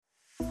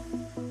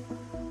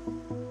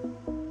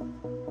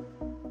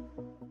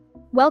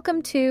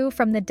Welcome to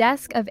From the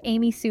Desk of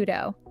Amy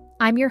Sudo.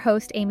 I'm your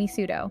host, Amy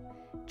Sudo.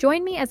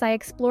 Join me as I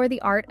explore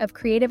the art of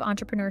creative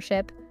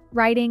entrepreneurship,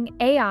 writing,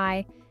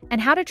 AI, and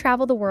how to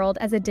travel the world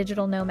as a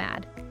digital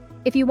nomad.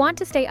 If you want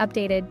to stay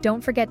updated,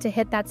 don't forget to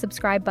hit that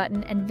subscribe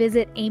button and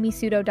visit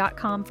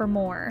amysudo.com for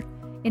more.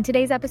 In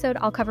today's episode,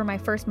 I'll cover my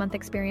first month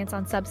experience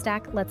on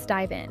Substack. Let's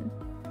dive in.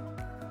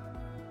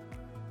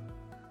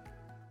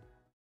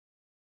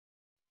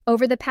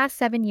 Over the past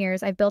 7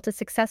 years, I've built a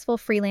successful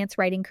freelance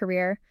writing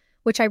career,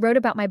 which I wrote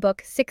about my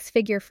book,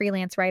 Six-Figure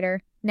Freelance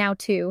Writer, now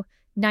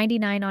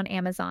 $2.99 on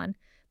Amazon.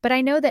 But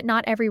I know that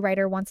not every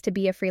writer wants to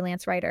be a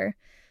freelance writer.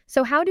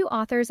 So how do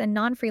authors and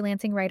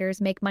non-freelancing writers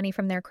make money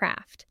from their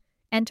craft?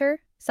 Enter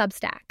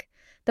Substack,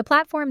 the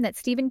platform that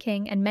Stephen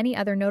King and many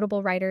other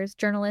notable writers,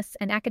 journalists,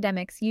 and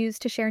academics use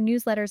to share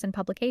newsletters and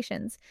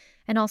publications,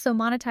 and also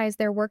monetize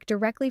their work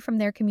directly from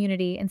their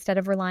community instead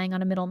of relying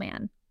on a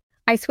middleman.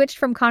 I switched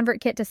from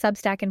ConvertKit to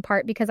Substack in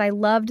part because I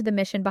loved the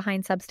mission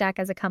behind Substack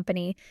as a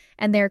company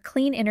and their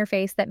clean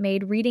interface that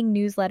made reading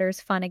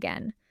newsletters fun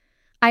again.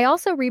 I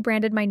also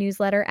rebranded my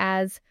newsletter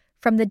as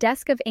From the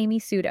Desk of Amy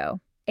Sudo,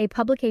 a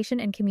publication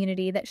and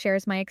community that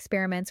shares my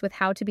experiments with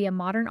how to be a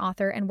modern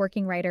author and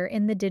working writer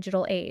in the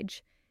digital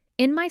age.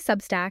 In my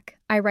Substack,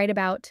 I write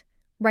about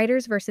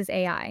writers versus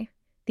AI,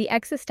 the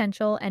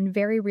existential and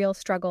very real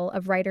struggle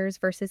of writers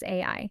versus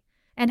AI,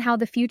 and how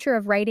the future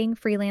of writing,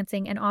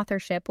 freelancing, and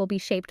authorship will be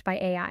shaped by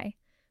AI.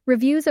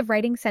 Reviews of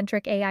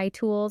writing-centric AI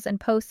tools and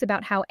posts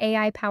about how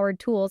AI-powered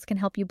tools can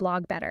help you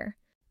blog better.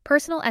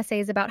 Personal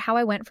essays about how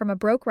I went from a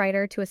broke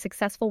writer to a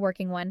successful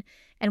working one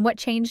and what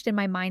changed in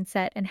my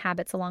mindset and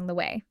habits along the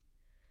way.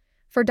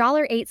 For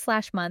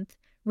 $8/month,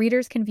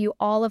 readers can view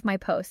all of my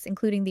posts,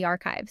 including the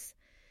archives.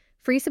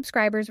 Free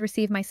subscribers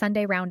receive my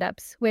Sunday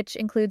roundups, which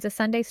includes a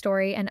Sunday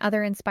story and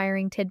other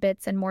inspiring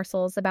tidbits and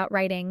morsels about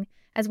writing,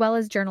 as well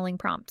as journaling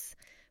prompts.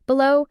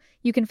 Below,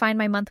 you can find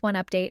my month 1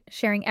 update,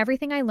 sharing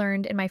everything I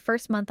learned in my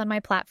first month on my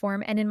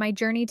platform and in my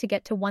journey to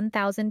get to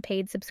 1,000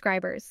 paid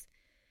subscribers.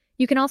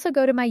 You can also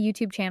go to my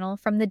YouTube channel,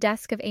 From the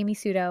Desk of Amy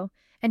Sudo,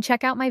 and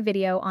check out my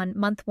video on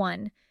month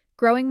 1,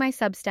 growing my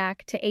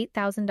Substack to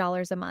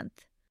 $8,000 a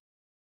month.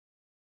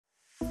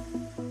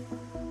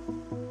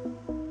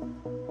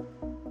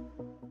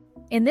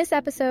 In this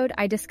episode,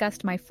 I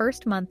discussed my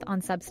first month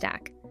on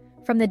Substack.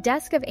 From the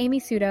Desk of Amy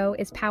Sudo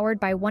is powered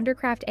by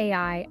Wondercraft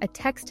AI, a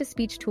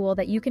text-to-speech tool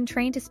that you can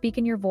train to speak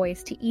in your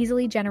voice to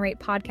easily generate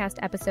podcast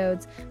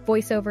episodes,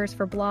 voiceovers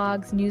for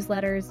blogs,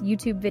 newsletters,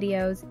 YouTube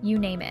videos, you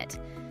name it.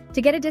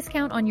 To get a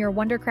discount on your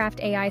Wondercraft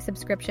AI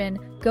subscription,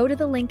 go to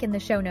the link in the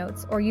show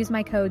notes or use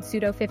my code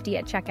SUDO50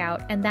 at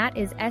checkout, and that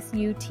is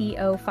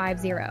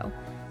SUTO50.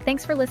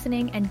 Thanks for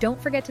listening, and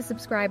don't forget to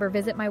subscribe or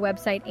visit my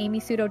website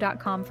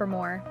amysudo.com for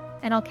more.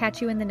 And I'll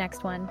catch you in the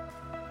next one.